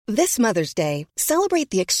This Mother's Day, celebrate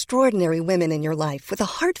the extraordinary women in your life with a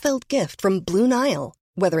heartfelt gift from Blue Nile.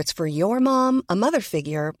 Whether it's for your mom, a mother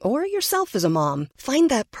figure, or yourself as a mom, find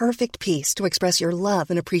that perfect piece to express your love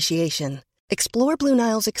and appreciation. Explore Blue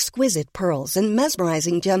Nile's exquisite pearls and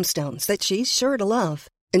mesmerizing gemstones that she's sure to love.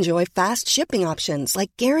 Enjoy fast shipping options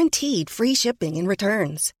like guaranteed free shipping and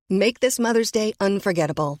returns. Make this Mother's Day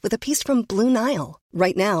unforgettable with a piece from Blue Nile.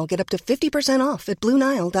 Right now, get up to 50% off at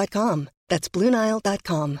BlueNile.com. That's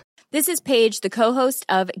BlueNile.com. This is Paige, the co-host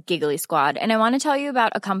of Giggly Squad, and I want to tell you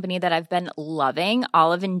about a company that I've been loving,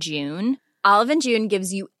 Olive & June. Olive & June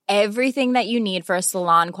gives you everything that you need for a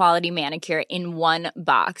salon-quality manicure in one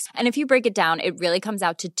box. And if you break it down, it really comes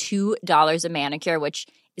out to $2 a manicure, which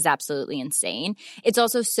is absolutely insane. It's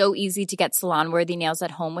also so easy to get salon-worthy nails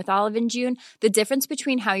at home with Olive & June. The difference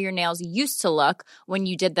between how your nails used to look when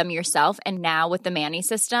you did them yourself and now with the Mani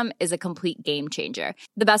system is a complete game changer.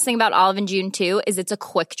 The best thing about Olive & June, too, is it's a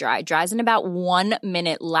quick dry. Dries in about 1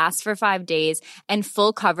 minute, lasts for 5 days, and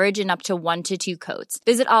full coverage in up to 1 to 2 coats.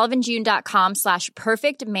 Visit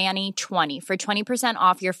oliveandjune.com/perfectmani20 for 20%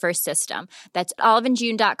 off your first system. That's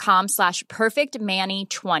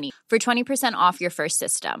oliveandjune.com/perfectmani20 for 20% off your first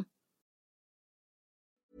system.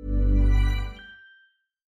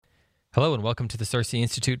 Hello and welcome to the CiRCE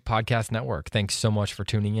Institute Podcast Network. Thanks so much for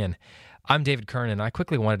tuning in. I'm David Kern, and I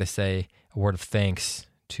quickly wanted to say a word of thanks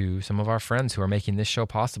to some of our friends who are making this show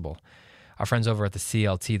possible. Our friends over at the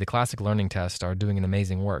CLT, the Classic Learning Test, are doing an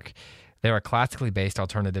amazing work. They're a classically based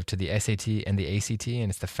alternative to the SAT and the ACT,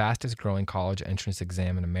 and it's the fastest growing college entrance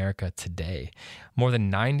exam in America today. More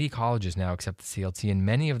than 90 colleges now accept the CLT, and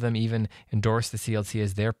many of them even endorse the CLT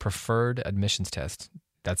as their preferred admissions test.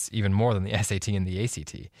 That's even more than the SAT and the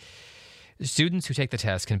ACT. Students who take the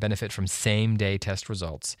test can benefit from same-day test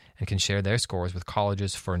results and can share their scores with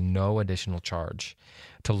colleges for no additional charge.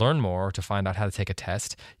 To learn more or to find out how to take a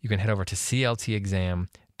test, you can head over to cltexam.com.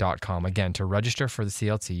 Again, to register for the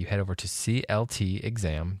CLT, you head over to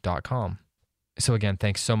cltexam.com. So again,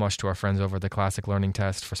 thanks so much to our friends over at the Classic Learning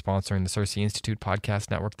Test for sponsoring the CiRCE Institute Podcast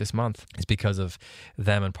Network this month. It's because of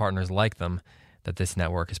them and partners like them that this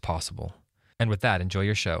network is possible. And with that, enjoy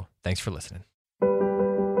your show. Thanks for listening.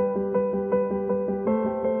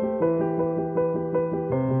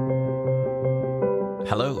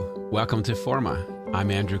 Hello, welcome to Forma. I'm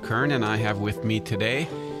Andrew Kern, and I have with me today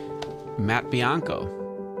Matt Bianco.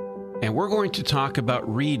 And we're going to talk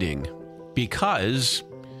about reading because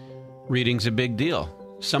reading's a big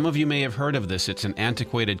deal. Some of you may have heard of this. It's an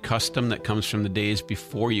antiquated custom that comes from the days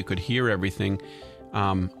before you could hear everything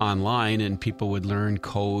online, and people would learn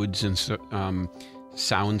codes and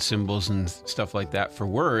sound symbols and stuff like that for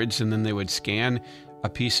words, and then they would scan a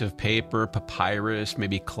piece of paper, papyrus,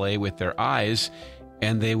 maybe clay with their eyes,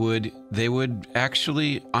 and they would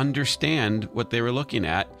actually understand what they were looking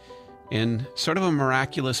at in sort of a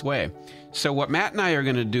miraculous way. So what Matt and I are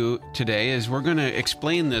going to do today is we're going to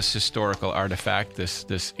explain this historical artifact,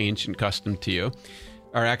 this ancient custom to you.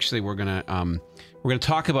 Or actually, we're going to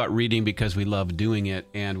talk about reading because we love doing it,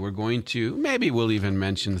 and maybe we'll even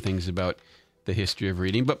mention things about the history of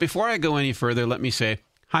reading. But before I go any further, let me say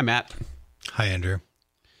hi, Matt. Hi, Andrew.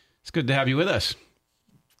 It's good to have you with us.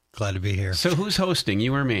 Glad to be here. So who's hosting,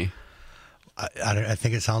 you or me? I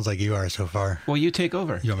think it sounds like you are so far. Well, you take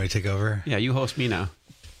over. You want me to take over? Yeah, you host me now.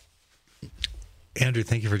 Andrew,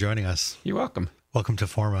 thank you for joining us. You're welcome. Welcome to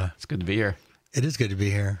Forma. It's good to be here. It is good to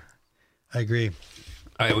be here. I agree.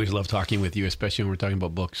 I always love talking with you, especially when we're talking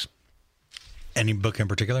about books. Any book in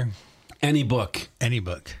particular? Any book. Any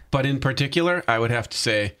book. But in particular, I would have to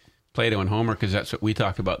say Plato and Homer, because that's what we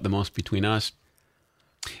talk about the most between us.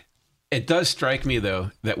 It does strike me,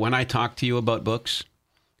 though, that when I talk to you about books,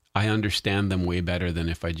 I understand them way better than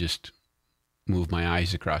if I just move my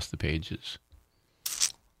eyes across the pages.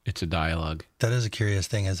 It's a dialogue. That is a curious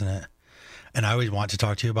thing, isn't it? And I always want to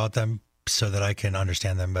talk to you about them so that I can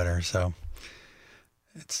understand them better. So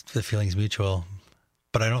the feeling's mutual.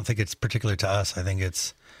 But I don't think it's particular to us. I think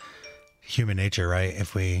it's human nature, right?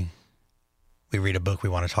 If we read a book, we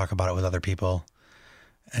want to talk about it with other people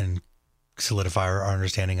and solidify our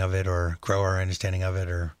understanding of it, or grow our understanding of it,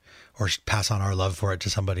 or pass on our love for it to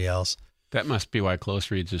somebody else. That must be why Close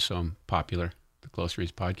Reads is so popular, the Close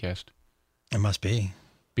Reads podcast. It must be.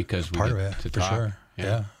 Because we part get of it, to for talk. Sure.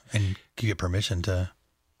 Yeah. And you get permission to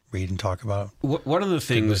read and talk about. One of the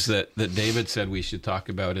things that David said we should talk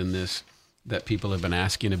about in this, that people have been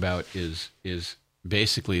asking about, is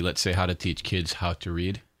basically, let's say, how to teach kids how to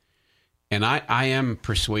read. And I am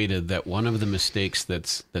persuaded that one of the mistakes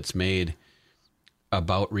that's made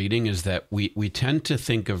about reading is that we tend to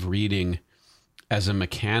think of reading as a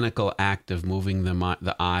mechanical act of moving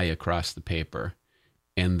the eye across the paper.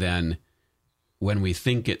 And then when we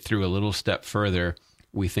think it through a little step further,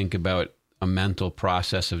 we think about a mental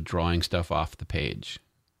process of drawing stuff off the page,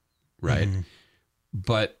 right? Mm-hmm.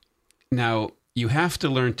 But now you have to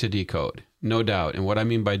learn to decode, no doubt. And what I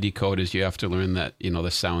mean by decode is you have to learn that,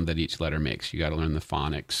 the sound that each letter makes. You got to learn the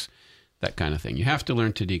phonics, that kind of thing. You have to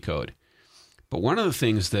learn to decode. But one of the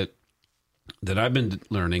things that I've been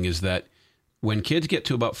learning is that when kids get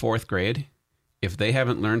to about 4th grade, if they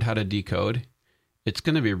haven't learned how to decode, it's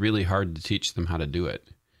going to be really hard to teach them how to do it.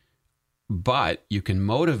 But you can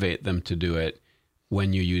motivate them to do it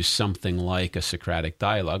when you use something like a Socratic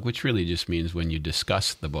dialogue, which really just means when you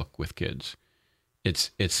discuss the book with kids.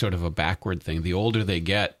 It's sort of a backward thing. The older they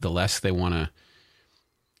get, the less they want to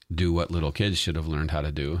do what little kids should have learned how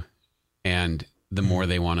to do. And the more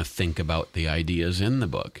they want to think about the ideas in the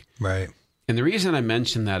book. Right. And the reason I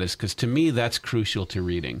mention that is because to me, that's crucial to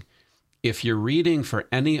reading. If you're reading for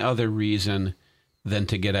any other reason than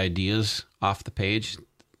to get ideas off the page,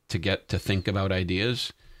 to think about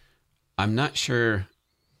ideas, I'm not sure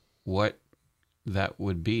what that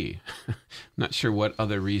would be. I'm not sure what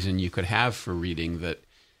other reason you could have for reading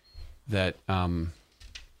that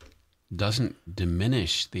doesn't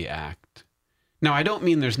diminish the act. Now, I don't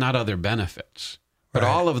mean there's not other benefits, but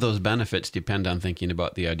all of those benefits depend on thinking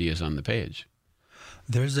about the ideas on the page.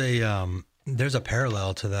 There's a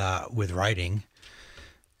parallel to that with writing.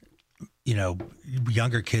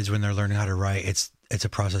 Younger kids, when they're learning how to write, it's a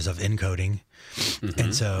process of encoding. Mm-hmm,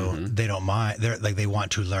 and so they don't mind. They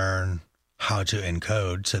want to learn how to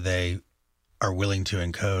encode, so they are willing to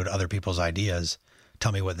encode other people's ideas.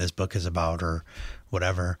 Tell me what this book is about or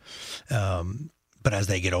whatever. But as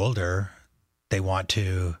they get older, they want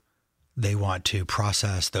to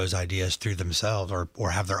process those ideas through themselves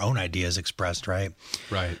or have their own ideas expressed. Right.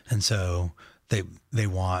 Right. And so they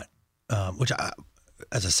want,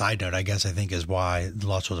 as a side note, I guess I think is why the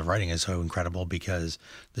Lost Tools of Writing is so incredible, because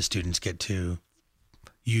the students get to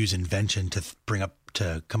use invention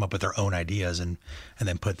to come up with their own ideas and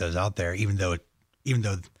then put those out there, even though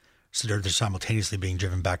so they're simultaneously being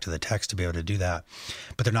driven back to the text to be able to do that.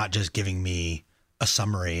 But they're not just giving me a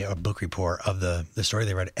summary, a book report of the story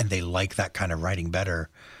they read, and they like that kind of writing better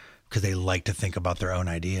because they like to think about their own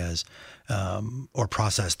ideas or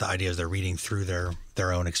process the ideas they're reading through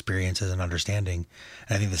their own experiences and understanding.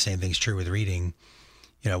 And I think the same thing's true with reading.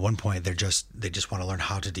 At one point they just want to learn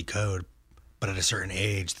how to decode, but at a certain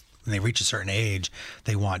age, when they reach a certain age,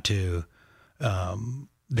 they want to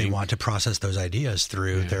process those ideas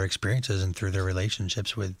through their experiences and through their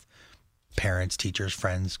relationships with parents, teachers,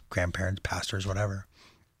 friends, grandparents, pastors, whatever.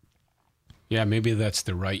 Yeah, maybe that's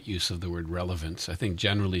the right use of the word relevance. I think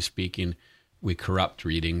generally speaking, we corrupt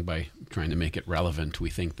reading by trying to make it relevant. We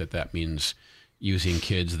think that means using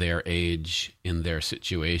kids their age in their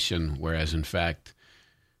situation, whereas in fact,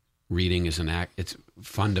 reading is an act. It's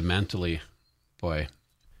fundamentally,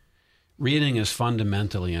 reading is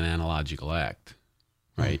fundamentally an analogical act,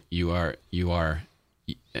 right?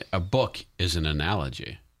 A book is an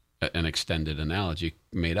analogy, an extended analogy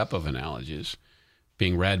made up of analogies,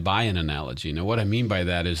 being read by an analogy. Now, what I mean by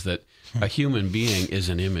that is that a human being is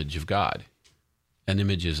an image of God. An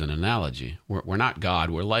image is an analogy. We're not God.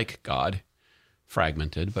 We're like God,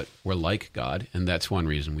 fragmented, but we're like God, and that's one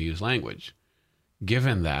reason we use language.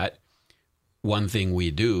 Given that, one thing we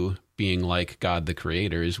do, being like God the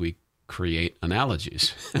Creator, is we create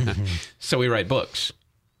analogies. Mm-hmm. So we write books.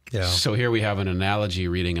 Yeah. So here we have an analogy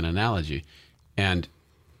reading an analogy. And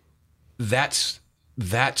that's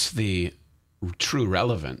the true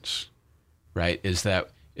relevance, right? Is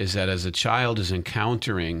that as a child is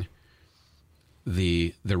encountering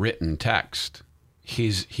the written text,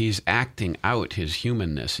 he's acting out his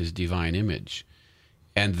humanness, his divine image,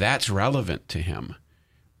 and that's relevant to him.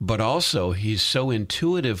 But also, he's so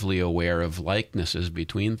intuitively aware of likenesses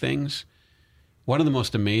between things. One of the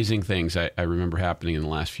most amazing things I remember happening in the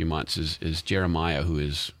last few months is Jeremiah, who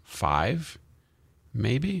is 5,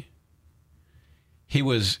 maybe. He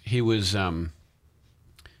was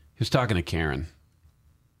talking to Karen,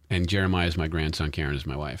 and Jeremiah is my grandson, Karen is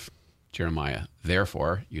my wife. Jeremiah,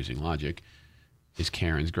 therefore, using logic, is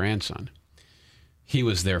Karen's grandson. He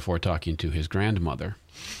was therefore talking to his grandmother,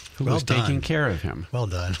 who was taking care of him. Well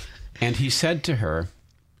done. And he said to her,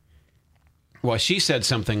 well, she said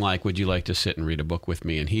something like, would you like to sit and read a book with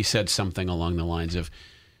me? And he said something along the lines of,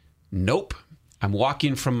 nope, I'm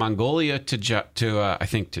walking from Mongolia to China, I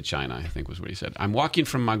think was what he said. I'm walking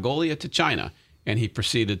from Mongolia to China. And he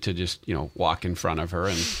proceeded to just, walk in front of her,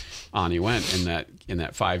 and on he went in that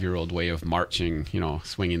 5-year-old way of marching,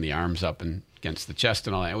 swinging the arms up and against the chest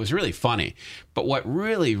and all that. It was really funny. But what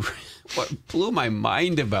blew my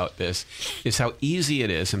mind about this is how easy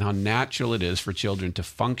it is and how natural it is for children to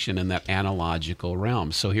function in that analogical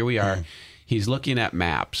realm. So here we are. He's looking at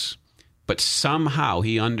maps, but somehow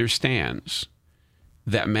he understands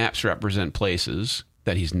that maps represent places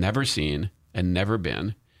that he's never seen and never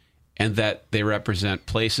been, and that they represent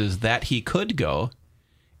places that he could go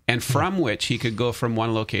and from which he could go from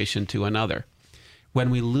one location to another. When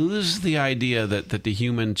we lose the idea that the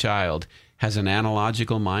human child has an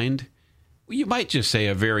analogical mind, you might just say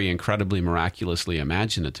a very incredibly, miraculously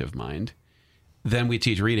imaginative mind, then we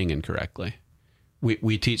teach reading incorrectly.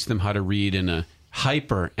 We teach them how to read in a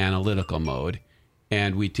hyper-analytical mode,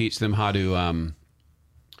 and we teach them how to...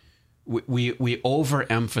 We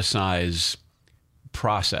overemphasize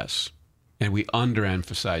process, and we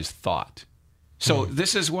underemphasize thought. So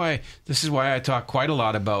this is why I talk quite a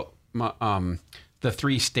lot about the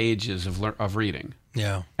 3 stages of reading.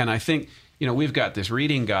 Yeah. And I think, we've got this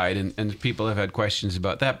reading guide, and people have had questions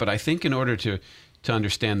about that. But I think in order to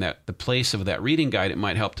understand that the place of that reading guide, it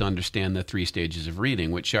might help to understand the 3 stages of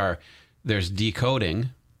reading, which are, there's decoding,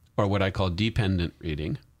 or what I call dependent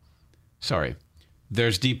reading.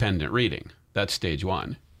 There's dependent reading. That's stage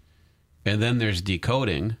 1. And then there's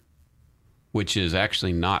decoding, which is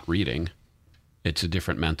actually not reading. It's a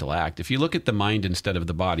different mental act. If you look at the mind instead of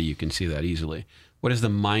the body, you can see that easily. What is the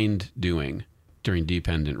mind doing during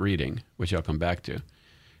dependent reading, which I'll come back to?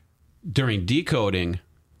 During decoding,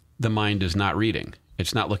 the mind is not reading.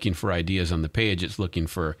 It's not looking for ideas on the page. It's looking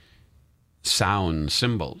for sound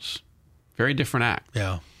symbols. Very different act.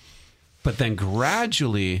 Yeah. But then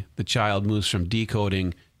gradually, the child moves from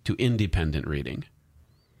decoding to independent reading.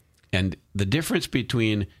 And the difference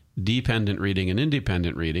between dependent reading and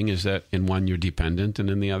independent reading is that in one you're dependent and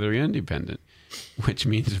in the other you're independent, which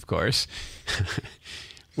means, of course,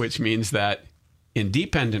 that in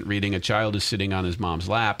dependent reading, a child is sitting on his mom's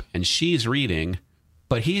lap and she's reading,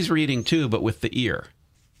 but he's reading too, but with the ear.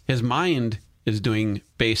 His mind is doing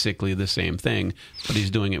basically the same thing, but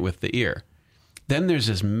he's doing it with the ear. Then there's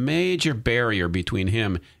this major barrier between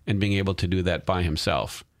him and being able to do that by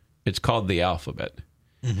himself. It's called the alphabet.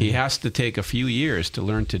 Mm-hmm. He has to take a few years to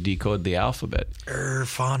learn to decode the alphabet.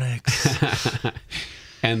 Phonics.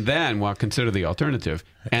 And then, consider the alternative.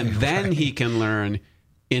 And then he can learn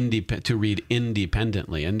to read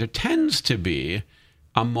independently. And there tends to be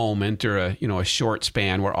a moment or a short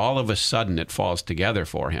span where all of a sudden it falls together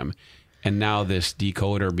for him. And now this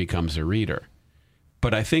decoder becomes a reader.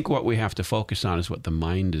 But I think what we have to focus on is what the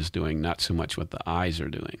mind is doing, not so much what the eyes are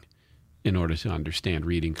doing, in order to understand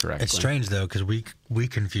reading correctly. It's strange, though, because we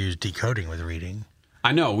confuse decoding with reading.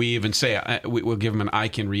 I know. We even say, we'll give them an I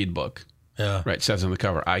can read book. Yeah. Right. It says on the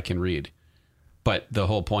cover, I can read. But the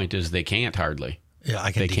whole point is they can't hardly. Yeah,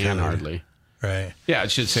 I can decode. They can hardly. Right. Yeah, it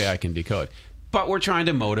should say I can decode. But we're trying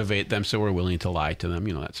to motivate them, so we're willing to lie to them,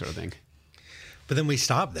 that sort of thing. But then we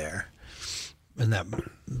stop there. And that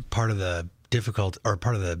part of the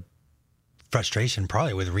part of the frustration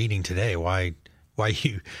probably with reading today, why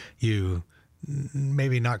you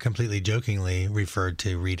maybe not completely jokingly referred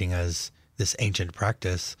to reading as this ancient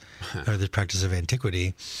practice or this practice of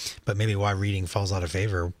antiquity, but maybe why reading falls out of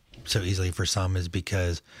favor so easily for some is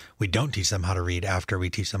because we don't teach them how to read after we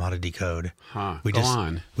teach them how to decode. We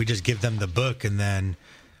just give them the book, and then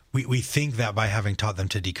we think that by having taught them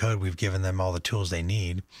to decode, we've given them all the tools they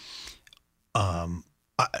need.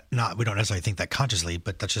 We don't necessarily think that consciously,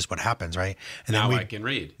 but that's just what happens, right? And now I can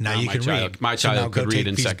read. Now you can read. My child could read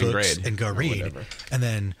in second grade and go read. Whatever. And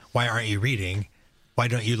then why aren't you reading? Why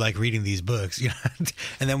don't you like reading these books?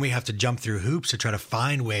 And then we have to jump through hoops to try to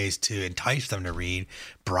find ways to entice them to read,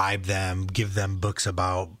 bribe them, give them books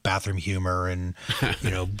about bathroom humor and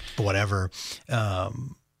whatever,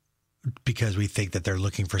 because we think that they're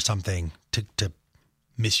looking for something to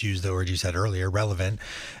misuse the word you said earlier, relevant,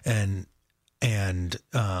 and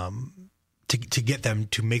to get them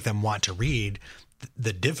to make them want to read.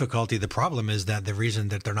 The problem is that the reason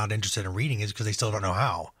that they're not interested in reading is because they still don't know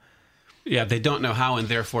how. Yeah, they don't know how, and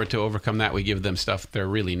therefore to overcome that, we give them stuff they're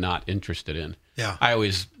really not interested in. Yeah, I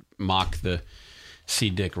always mock the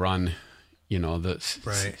see Dick run.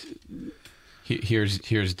 Right. Here's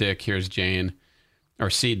Dick, here's Jane,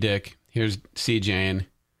 or see Dick, here's see Jane,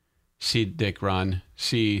 see Dick run,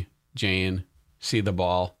 see Jane, see the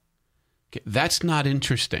ball. Okay, that's not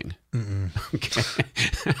interesting. Okay.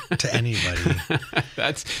 To anybody.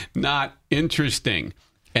 That's not interesting.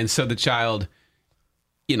 And so the child,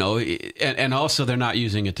 and also they're not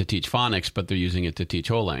using it to teach phonics, but they're using it to teach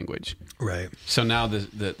whole language. Right. So now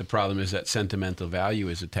the problem is that sentimental value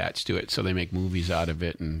is attached to it. So they make movies out of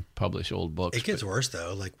it and publish old books. It gets worse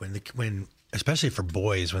though. Like when especially for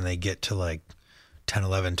boys when they get to like 10,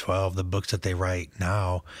 11, 12, the books that they write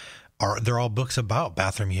now they're all books about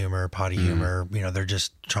bathroom humor, potty humor. You know, they're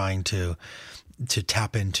just trying to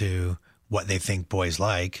tap into what they think boys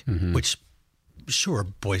like, which sure,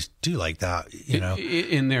 boys do like that, you know,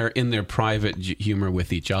 in their private humor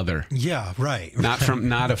with each other. Yeah, right.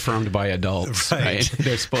 Not affirmed by adults, right?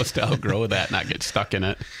 They're supposed to outgrow that, not get stuck in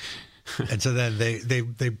it. And so then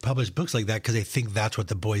they publish books like that because they think that's what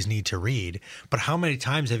the boys need to read. But how many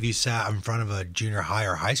times have you sat in front of a junior high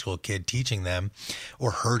or high school kid teaching them,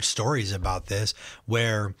 or heard stories about this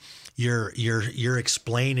where you're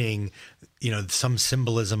explaining, you know, some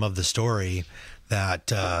symbolism of the story that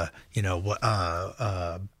the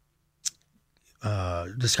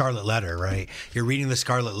Scarlet Letter, right? You're reading the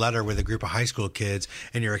Scarlet Letter with a group of high school kids,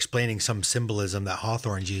 and you're explaining some symbolism that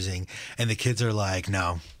Hawthorne's using, and the kids are like,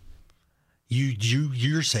 "No,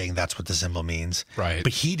 you're saying that's what the symbol means, right?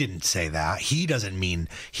 But he didn't say that. He doesn't mean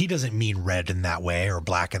red in that way, or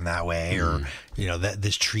black in that way, or you know that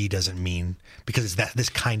this tree doesn't mean because it's that this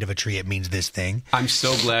kind of a tree. It means this thing." I'm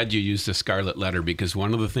so glad you used the Scarlet Letter, because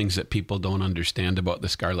one of the things that people don't understand about the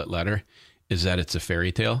Scarlet Letter is that it's a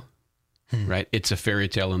fairy tale. Right? It's a fairy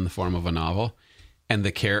tale in the form of a novel, and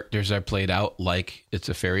the characters are played out like it's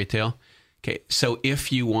a fairy tale. Okay, so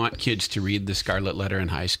if you want kids to read the Scarlet Letter in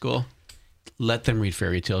high school, let them read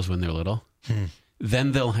fairy tales when they're little.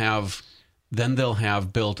 Then they'll have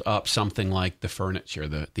built up something like the furniture,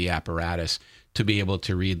 the apparatus, to be able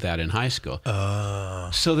to read that in high school.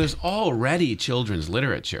 So there's already children's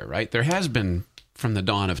literature, right? There has been from the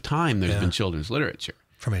dawn of time. There's been children's literature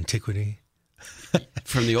from antiquity.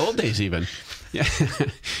 From the old days, even. Yeah.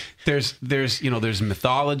 There's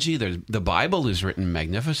mythology. The Bible is written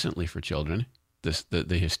magnificently for children.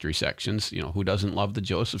 The history sections. You know, who doesn't love the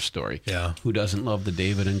Joseph story? Yeah. Who doesn't love the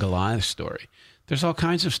David and Goliath story? There's all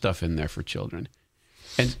kinds of stuff in there for children.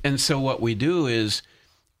 And so what we do is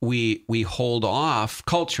we hold off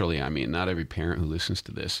culturally. I mean, not every parent who listens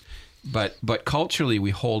to this, but culturally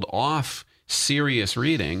we hold off serious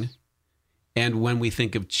reading. And when we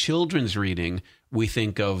think of children's reading, we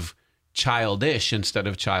think of childish instead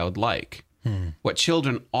of childlike. What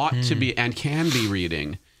children ought to be and can be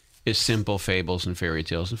reading is simple fables and fairy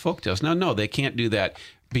tales and folktales. Now, no, they can't do that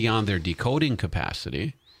beyond their decoding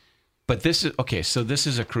capacity. But this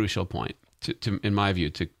is a crucial point, in my view,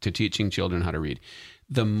 to teaching children how to read.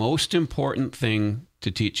 The most important thing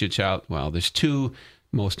to teach a child, well, there's two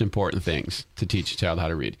most important things to teach a child how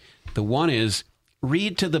to read. The one is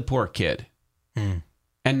read to the poor kid.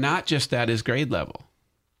 And not just at his grade level,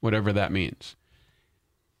 whatever that means.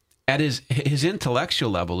 At his intellectual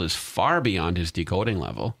level is far beyond his decoding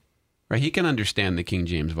level, right? He can understand the King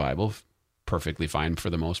James Bible perfectly fine for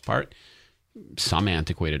the most part. Some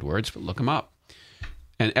antiquated words, but look them up.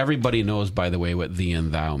 And everybody knows, by the way, what thee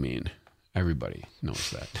and thou mean. Everybody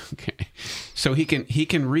knows that. Okay, so he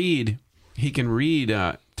can read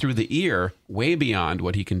through the ear way beyond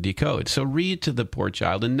what he can decode. So read to the poor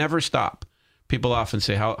child and never stop. People often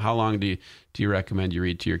say, how long do you recommend you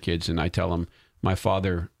read to your kids? And I tell them, my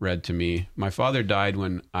father read to me. My father died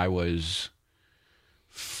when I was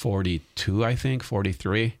 42, I think,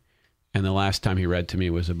 43. And the last time he read to me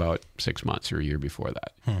was about 6 months or a year before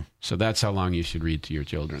that. So that's how long you should read to your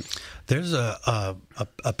children. There's a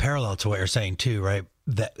parallel to what you're saying too, right?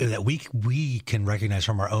 That we can recognize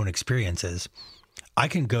from our own experiences. I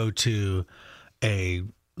can go to a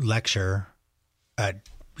lecture at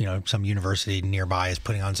some university nearby is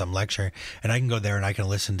putting on some lecture, and I can go there and I can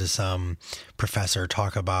listen to some professor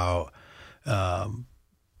talk about,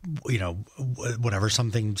 whatever, some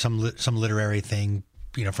literary thing,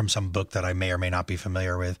 from some book that I may or may not be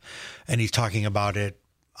familiar with. And he's talking about it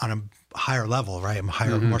on a higher level, right?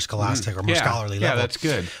 More scholastic or more scholarly level. Yeah, that's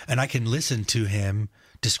good. And I can listen to him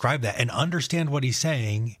describe that and understand what he's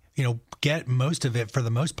saying, get most of it for the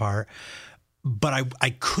most part. But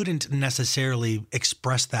I couldn't necessarily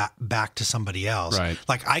express that back to somebody else. Right.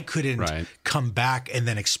 Like I couldn't come back and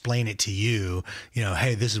then explain it to you,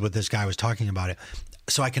 hey, this is what this guy was talking about it.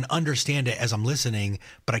 So I can understand it as I'm listening,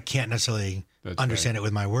 but I can't necessarily understand it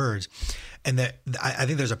with my words. And that I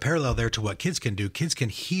think there's a parallel there to what kids can do. Kids can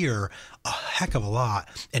hear a heck of a lot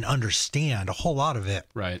and understand a whole lot of it.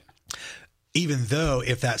 Right. Even though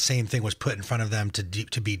if that same thing was put in front of them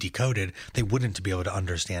to be decoded, they wouldn't be able to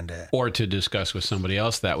understand it. Or to discuss with somebody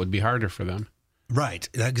else, that would be harder for them. Right.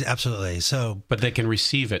 Absolutely. So, but they can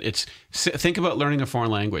receive it. Think about learning a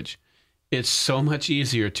foreign language. It's so much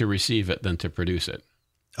easier to receive it than to produce it.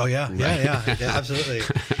 Oh yeah. Right? Yeah, absolutely.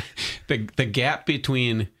 the gap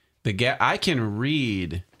between I can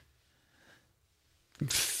read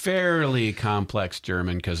fairly complex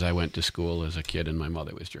German because I went to school as a kid and my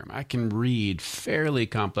mother was German. I can read fairly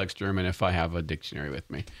complex German if I have a dictionary with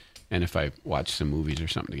me and if I watch some movies or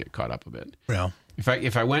something to get caught up a bit. Yeah.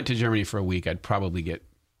 If I went to Germany for a week, I'd probably get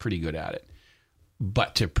pretty good at it.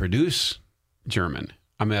 But to produce German,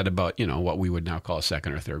 I'm at about, what we would now call a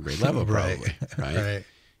second or third grade level, probably. Right.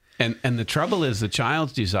 And the trouble is the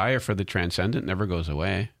child's desire for the transcendent never goes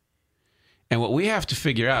away. And what we have to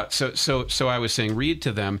figure out, so I was saying read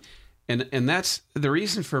to them, and that's the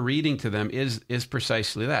reason for reading to them is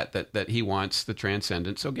precisely that he wants the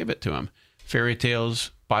transcendent, so give it to him. Fairy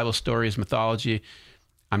tales, Bible stories, mythology.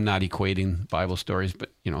 I'm not equating Bible stories,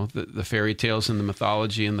 but the fairy tales and the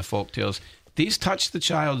mythology and the folk tales, these touch the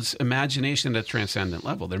child's imagination at a transcendent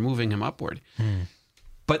level. They're moving him upward.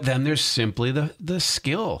 But then there's simply the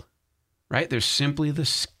skill, right? There's simply the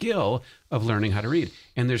skill of learning how to read.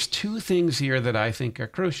 And there's two things here that I think are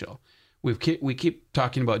crucial. We keep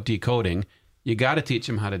talking about decoding. You got to teach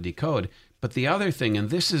them how to decode. But the other thing, and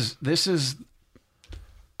this is,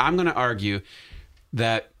 I'm going to argue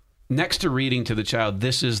that next to reading to the child,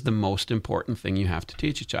 this is the most important thing you have to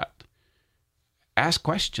teach a child. Ask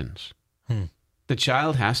questions. The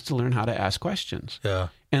child has to learn how to ask questions. Yeah.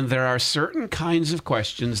 And there are certain kinds of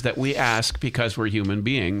questions that we ask because we're human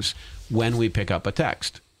beings when we pick up a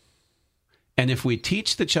text. And if we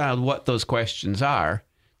teach the child what those questions are,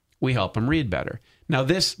 we help them read better. Now,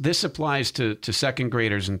 this applies to second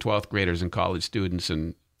graders and 12th graders and college students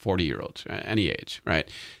and 40-year-olds, any age, right?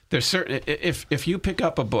 There's certain, if you pick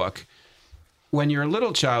up a book, when you're a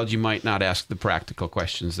little child, you might not ask the practical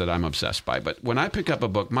questions that I'm obsessed by. But when I pick up a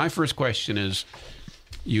book, my first question is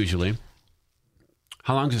usually,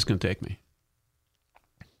 how long is this going to take me?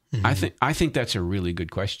 I think that's a really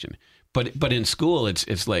good question. But in school,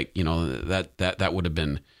 it's like, that would have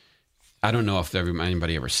been, I don't know if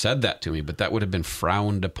anybody ever said that to me, but that would have been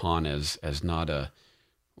frowned upon as not a,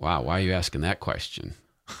 wow, why are you asking that question?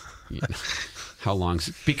 How long's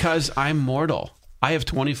it? Because I'm mortal. I have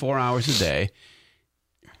 24 hours a day.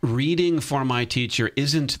 Reading for my teacher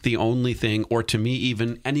isn't the only thing, or to me,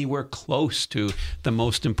 even anywhere close to the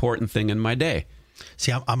most important thing in my day.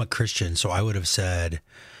 See, I'm a Christian, so I would have said,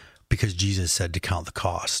 because Jesus said to count the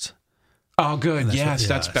cost. Oh, good. Yes,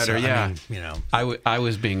 that's better. So, yeah. I mean, I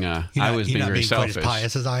was being very selfish. Quite as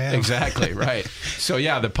pious as I am. Exactly. Right. So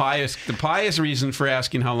yeah, the pious reason for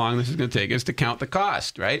asking how long this is going to take is to count the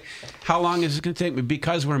cost, right? How long is it going to take me?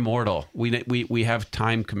 Because we're mortal. We have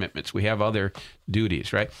time commitments. We have other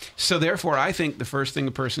duties, right? So therefore, I think the first thing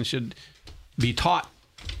a person should be taught,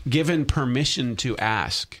 given permission to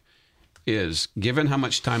ask, is, given how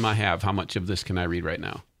much time I have, how much of this can I read right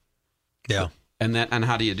now? Yeah. And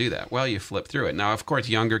how do you do that? Well, you flip through it. Now, of course,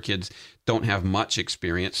 younger kids don't have much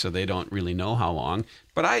experience, so they don't really know how long.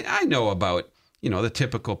 But I know about, the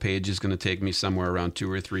typical page is going to take me somewhere around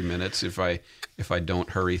 2 or 3 minutes if I don't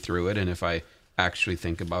hurry through it, and if I actually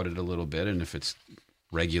think about it a little bit, and if it's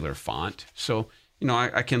regular font. So,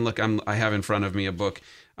 I can look. I have in front of me a book.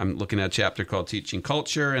 I'm looking at a chapter called Teaching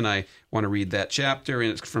Culture, and I want to read that chapter,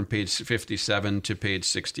 and it's from page 57 to page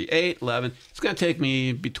 68, 11. It's going to take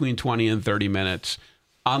me between 20 and 30 minutes,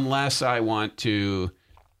 unless I want to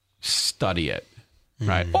study it,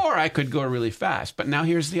 right? Or I could go really fast. But now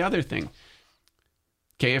here's the other thing.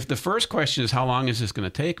 Okay, if the first question is, how long is this going to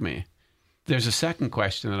take me? There's a second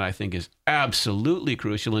question that I think is absolutely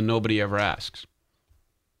crucial and nobody ever asks.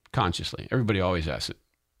 Consciously. Everybody always asks it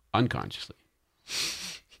unconsciously.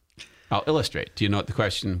 I'll illustrate. Do you know what the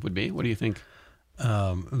question would be? What do you think?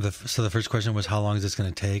 So the first question was, how long is this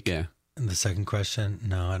going to take? Yeah. And the second question,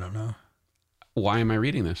 no, I don't know. Why am I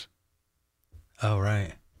reading this? Oh,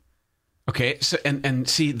 right. Okay. So, and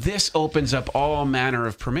see, this opens up all manner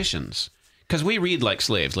of permissions, because we read like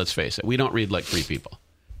slaves. Let's face it. We don't read like free people.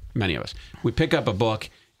 Many of us. We pick up a book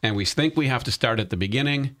and we think we have to start at the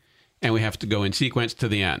beginning and we have to go in sequence to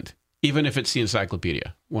the end. Even if it's the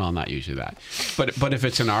encyclopedia. Well, not usually that. But if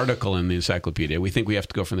it's an article in the encyclopedia, we think we have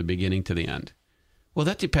to go from the beginning to the end. Well,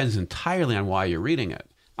 that depends entirely on why you're reading it.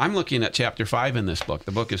 I'm looking at chapter 5 in this book.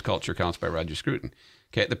 The book is Culture Counts by Roger Scruton.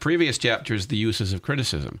 Okay, the previous chapter is the uses of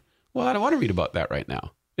criticism. Well, I don't want to read about that right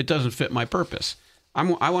now. It doesn't fit my purpose. I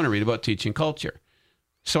want to read about teaching culture.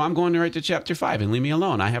 So I'm going right to chapter 5 and leave me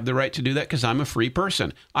alone. I have the right to do that because I'm a free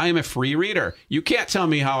person. I am a free reader. You can't tell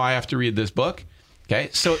me how I have to read this book. Okay,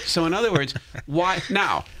 so in other words, why?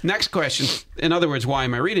 Now, next question. In other words, why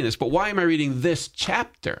am I reading this? But why am I reading this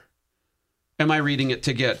chapter? Am I reading it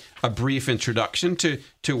to get a brief introduction to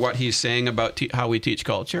what he's saying about how we teach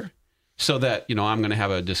culture, so that I'm going to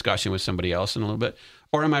have a discussion with somebody else in a little bit,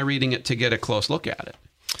 or am I reading it to get a close look at it?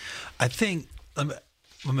 I think I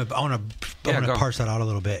want to I'm going go. to parse that out a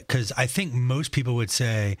little bit, because I think most people would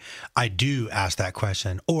say I do ask that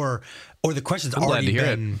question, or the question's I'm glad to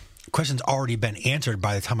hear question's already been answered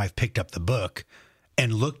by the time I've picked up the book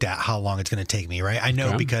and looked at how long it's going to take me, right? I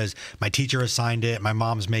know because my teacher assigned it, my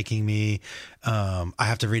mom's making me, I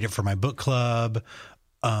have to read it for my book club.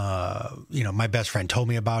 My best friend told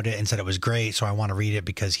me about it and said it was great, so I want to read it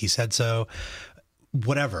because he said so.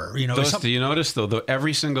 Whatever, Do you notice though,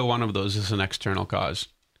 every single one of those is an external cause?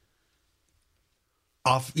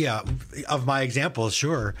 Of my examples,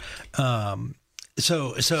 sure.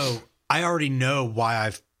 So I already know why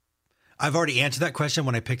I've already answered that question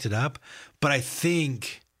when I picked it up, but I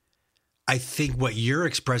think what you're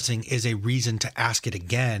expressing is a reason to ask it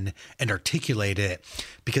again and articulate it,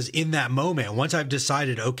 because in that moment, once I've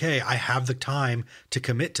decided, okay, I have the time to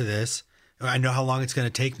commit to this, I know how long it's going to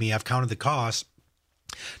take me, I've counted the cost.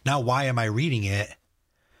 Now, why am I reading it?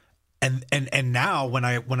 And now when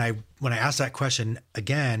I ask that question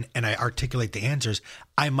again and I articulate the answers,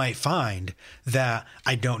 I might find that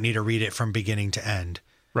I don't need to read it from beginning to end,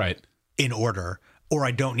 right, in order, or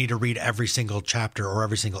I don't need to read every single chapter or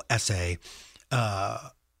every single essay,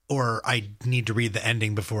 or I need to read the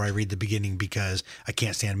ending before I read the beginning because I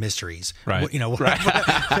can't stand mysteries. Right.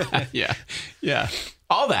 Right. Yeah.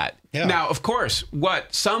 All that. Yeah. Now, of course,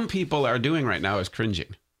 what some people are doing right now is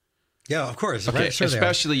cringing. Yeah, of course. Okay, right, sure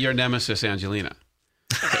especially your nemesis, Angelina.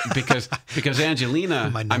 Because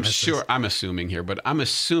Angelina, I'm assuming here, but I'm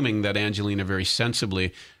assuming that Angelina very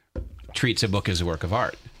sensibly treats a book as a work of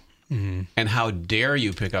art. Mm-hmm. And how dare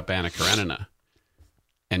you pick up Anna Karenina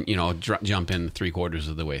and, jump in 3/4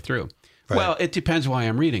 of the way through. Right. Well, it depends why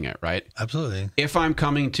I'm reading it, right? Absolutely. If I'm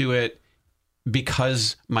coming to it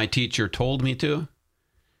because my teacher told me to,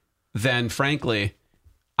 then frankly,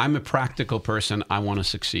 I'm a practical person. I want to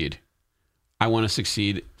succeed. I want to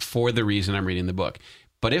succeed for the reason I'm reading the book.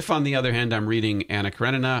 But if, on the other hand, I'm reading Anna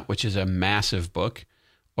Karenina, which is a massive book,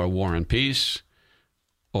 or War and Peace,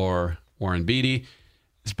 or Warren Beatty,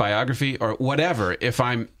 his biography, or whatever, if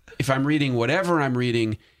I'm reading whatever I'm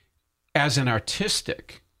reading as an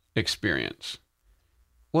artistic experience,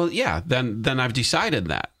 well, yeah, then I've decided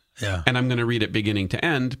that. Yeah. And I'm going to read it beginning to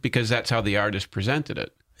end because that's how the artist presented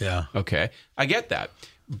it. Yeah. Okay. I get that.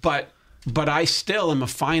 But I still am a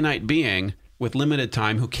finite being with limited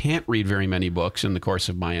time who can't read very many books in the course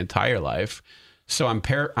of my entire life. So I'm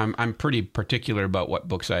pretty particular about what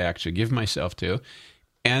books I actually give myself to.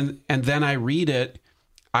 And then I read it.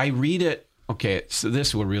 Okay, so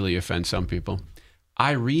this will really offend some people.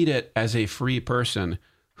 I read it as a free person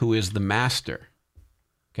who is the master.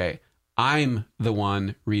 Okay. I'm the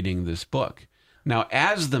one reading this book. Now,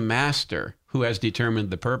 as the master who has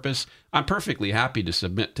determined the purpose, I'm perfectly happy to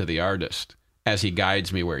submit to the artist as he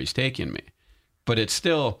guides me where he's taking me. But it's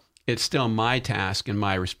still my task and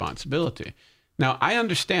my responsibility. Now, I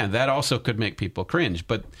understand that also could make people cringe,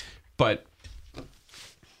 but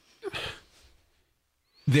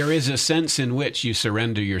there is a sense in which you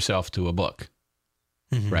surrender yourself to a book,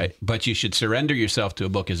 mm-hmm. right? But you should surrender yourself to a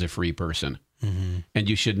book as a free person. Mm-hmm. And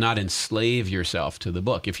you should not enslave yourself to the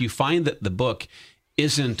book. If you find that the book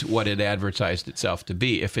isn't what it advertised itself to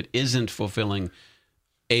be, if it isn't fulfilling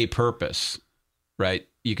a purpose, right?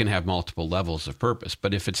 You can have multiple levels of purpose.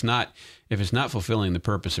 But if it's not fulfilling the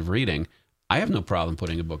purpose of reading, I have no problem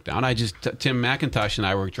putting a book down. Tim McIntosh and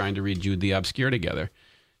I were trying to read Jude the Obscure together,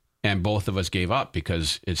 and both of us gave up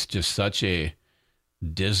because it's just such a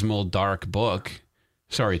dismal, dark book.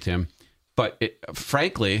 Sorry, Tim. But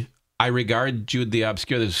frankly, I regard Jude the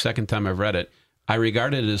Obscure, this is the second time I've read it, I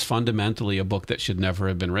regard it as fundamentally a book that should never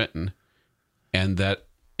have been written and that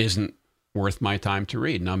isn't worth my time to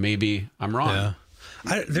read. Now, maybe I'm wrong. Yeah.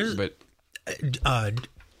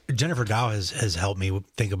 Jennifer Dow has helped me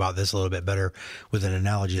think about this a little bit better with an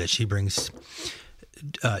analogy that she brings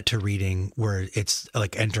to reading, where it's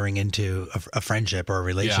like entering into a friendship or a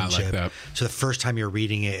relationship. Yeah, I like that. So the first time you're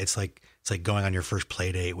reading it, it's like going on your first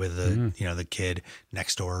play date with the kid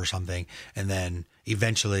next door or something, and then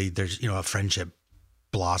eventually there's a friendship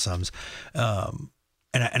blossoms, and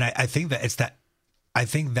I think that it's that. I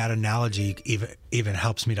think that analogy even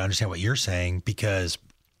helps me to understand what you're saying, because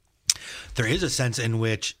there is a sense in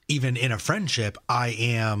which even in a friendship, I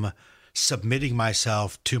am submitting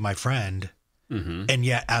myself to my friend, mm-hmm. and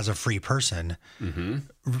yet as a free person.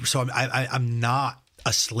 Mm-hmm. So I'm not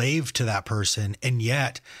a slave to that person, and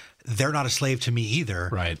yet they're not a slave to me either.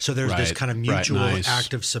 Right. So there's this kind of mutual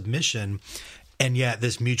act of submission, and yet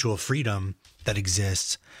this mutual freedom that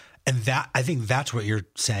exists. And that, I think that's what you're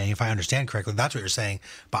saying, if I understand correctly, that's what you're saying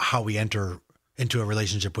about how we enter into a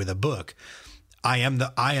relationship with a book. I'm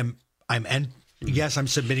yes, I'm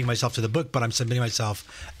submitting myself to the book, but I'm submitting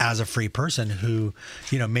myself as a free person who,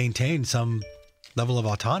 maintains some level of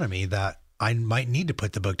autonomy that I might need to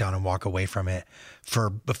put the book down and walk away from it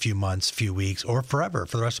for a few months, few weeks, or forever,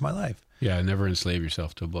 for the rest of my life. Yeah, never enslave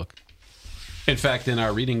yourself to a book. In fact, in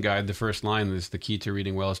our reading guide, the first line is the key to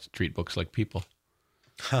reading well is to treat books like people.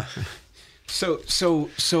 Huh. So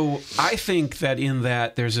I think that in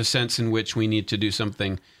that there's a sense in which we need to do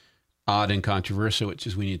something odd and controversial, which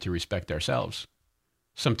is we need to respect ourselves.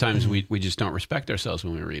 Sometimes we just don't respect ourselves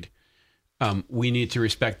when we read. We need to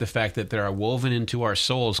respect the fact that there are woven into our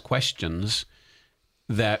souls questions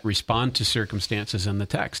that respond to circumstances in the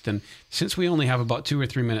text. And since we only have about 2 or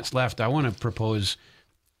 3 minutes left, I want to propose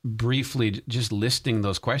briefly just listing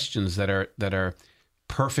those questions that are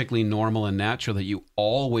perfectly normal and natural that you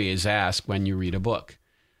always ask when you read a book.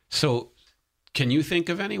 So can you think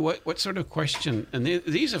of any? What sort of question? And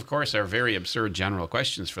these, of course, are very absurd general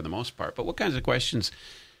questions for the most part, but what kinds of questions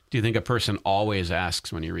do you think a person always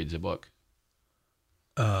asks when he reads a book?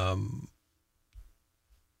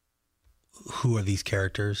 Who are these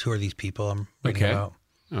characters? Who are these people I'm reading about?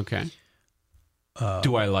 Okay.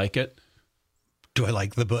 Do I like it? Do I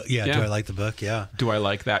like the book? Yeah. Do I like the book? Yeah. Do I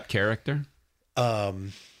like that character? But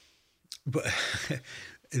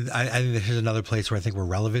I think there's another place where I think where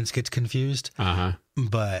relevance gets confused.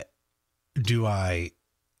 But do I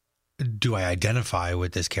identify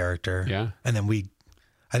with this character? Yeah. And then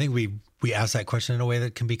I think we ask that question in a way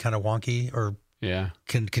that can be kind of wonky or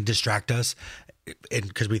can distract us, and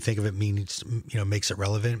because we think of it means makes it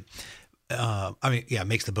relevant.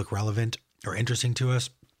 Makes the book relevant or interesting to us.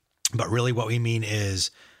 But really what we mean is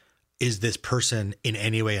this person in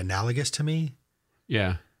any way analogous to me?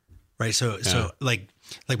 Yeah. Right. So like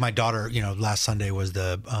my daughter, last Sunday was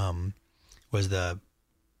the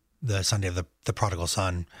Sunday of the prodigal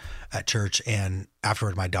son at church. And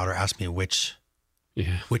afterward, my daughter asked me which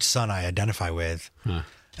son I identify with. Huh.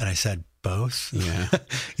 And I said, both. Yeah.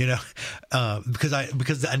 Because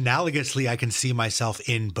analogously I can see myself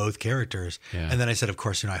in both characters. Yeah. And then I said, of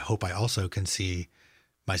course, I hope I also can see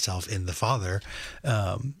myself in the father.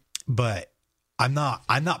 But I'm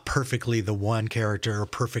not perfectly the one character or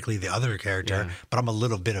perfectly the other character, but I'm a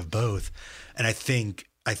little bit of both. And I think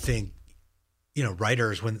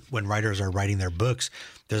writers, when writers are writing their books,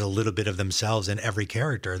 there's a little bit of themselves in every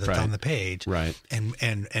character that's on the page. Right.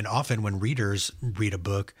 And often when readers read a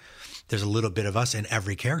book, there's a little bit of us in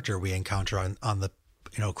every character we encounter on the,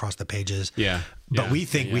 across the pages. Yeah. But we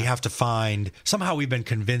think we have to find, somehow we've been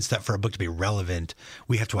convinced that for a book to be relevant,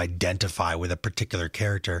 we have to identify with a particular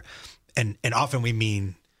character. And often we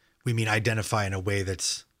mean identify in a way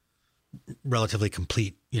that's relatively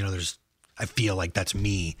complete. I feel like that's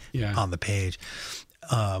me on the page.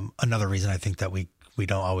 Another reason I think that we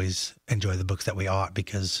don't always enjoy the books that we ought,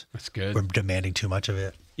 because that's good. We're demanding too much of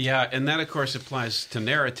it. Yeah, and that of course applies to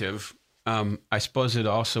narrative. I suppose it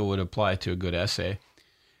also would apply to a good essay.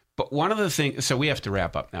 But one of the things, so we have to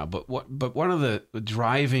wrap up now. But one of the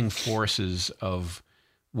driving forces of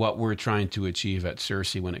what we're trying to achieve at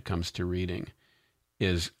CiRCE when it comes to reading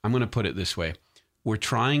is, I'm going to put it this way: we're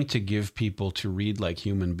trying to give people to read like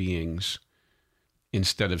human beings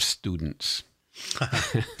instead of students.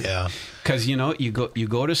 Yeah. Because you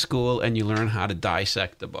go to school and you learn how to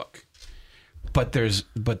dissect the book. But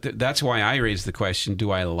that's why I raised the question: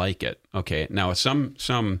 do I like it? Okay. Now some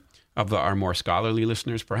of our more scholarly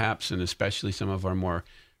listeners, perhaps, and especially some of our more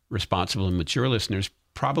responsible and mature listeners,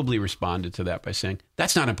 probably responded to that by saying,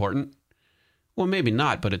 that's not important. Well, maybe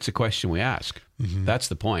not, but it's a question we ask. Mm-hmm. That's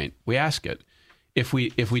the point. We ask it. If we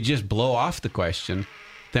just blow off the question,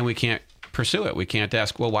 then we can't pursue it. We can't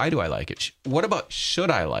ask, well, why do I like it? What about should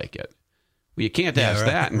I like it? Well, you can't ask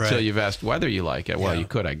that until you've asked whether you like it. Well, you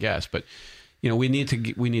could, I guess, but we need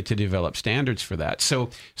to develop standards for that. So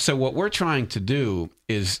what we're trying to do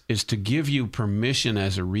is to give you permission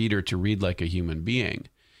as a reader to read like a human being.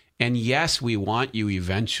 And yes, we want you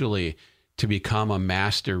eventually to become a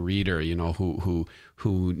master reader,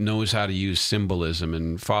 who knows how to use symbolism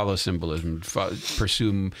and follow symbolism,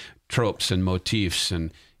 pursue tropes and motifs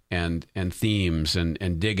and themes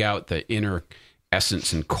and dig out the inner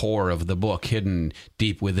essence and core of the book hidden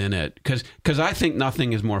deep within it. Because I think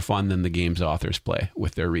nothing is more fun than the games authors play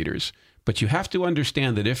with their readers. But you have to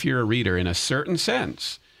understand that if you're a reader, in a certain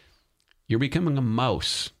sense, you're becoming a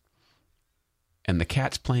mouse. And the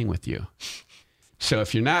cat's playing with you. So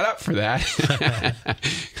if you're not up for that,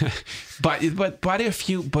 but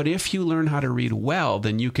if you learn how to read well,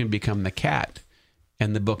 then you can become the cat,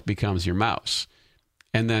 and the book becomes your mouse,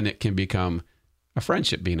 and then it can become a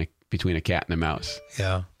friendship between a cat and a mouse.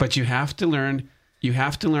 Yeah. But you have to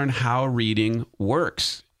learn how reading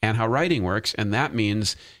works and how writing works. And that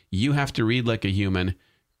means you have to read like a human,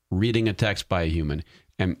 reading a text by a human.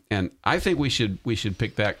 And I think we should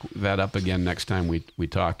pick that up again next time we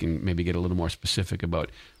talk, and maybe get a little more specific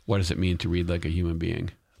about what does it mean to read like a human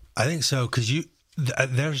being. I think so, because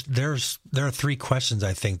there are three questions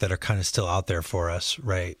I think that are kind of still out there for us,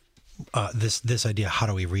 right? This idea, how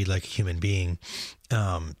do we read like a human being?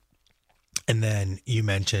 And then you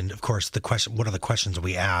mentioned, of course, the question: what are the questions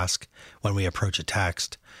we ask when we approach a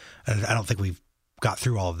text? And I don't think we've got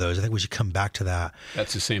through all of those. I think we should come back to that.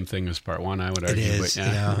 That's the same thing as part one, I would argue. It is, but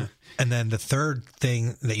yeah. And then the third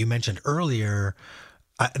thing that you mentioned earlier,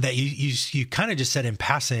 that you kind of just said in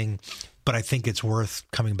passing, but I think it's worth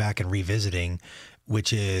coming back and revisiting,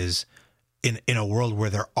 which is in a world where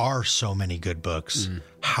there are so many good books,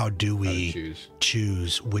 how do we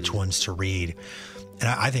choose which ones to read? And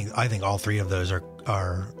I think all three of those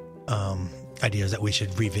are ideas that we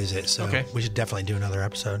should revisit. So we should definitely do another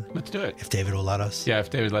episode. Let's do it. If David will let us. Yeah,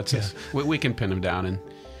 if David lets us. We can pin him down and...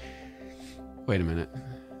 Wait a minute.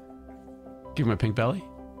 Give him a pink belly?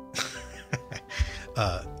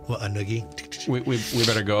 A noogie? We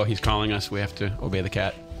better go. He's calling us. We have to obey the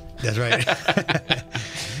cat. That's right.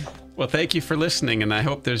 Well, thank you for listening, and I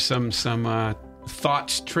hope there's some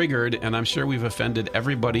thoughts triggered, and I'm sure we've offended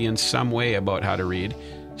everybody in some way about how to read.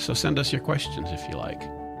 So send us your questions if you like.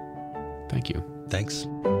 Thank you. Thanks.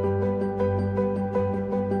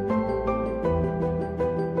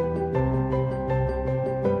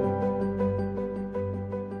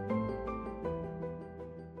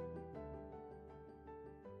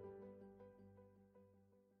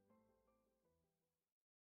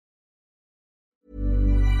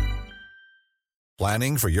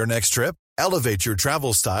 Planning for your next trip? Elevate your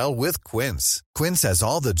travel style with Quince. Quince has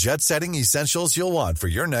all the jet-setting essentials you'll want for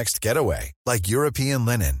your next getaway, like European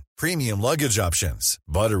linen, premium luggage options,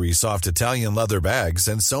 buttery soft Italian leather bags,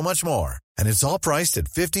 and so much more. And it's all priced at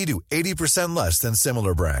 50 to 80% less than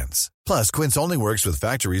similar brands. Plus, Quince only works with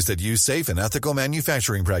factories that use safe and ethical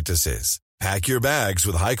manufacturing practices. Pack your bags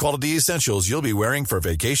with high-quality essentials you'll be wearing for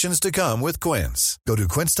vacations to come with Quince. Go to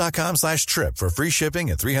quince.com/trip for free shipping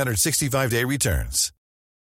and 365-day returns.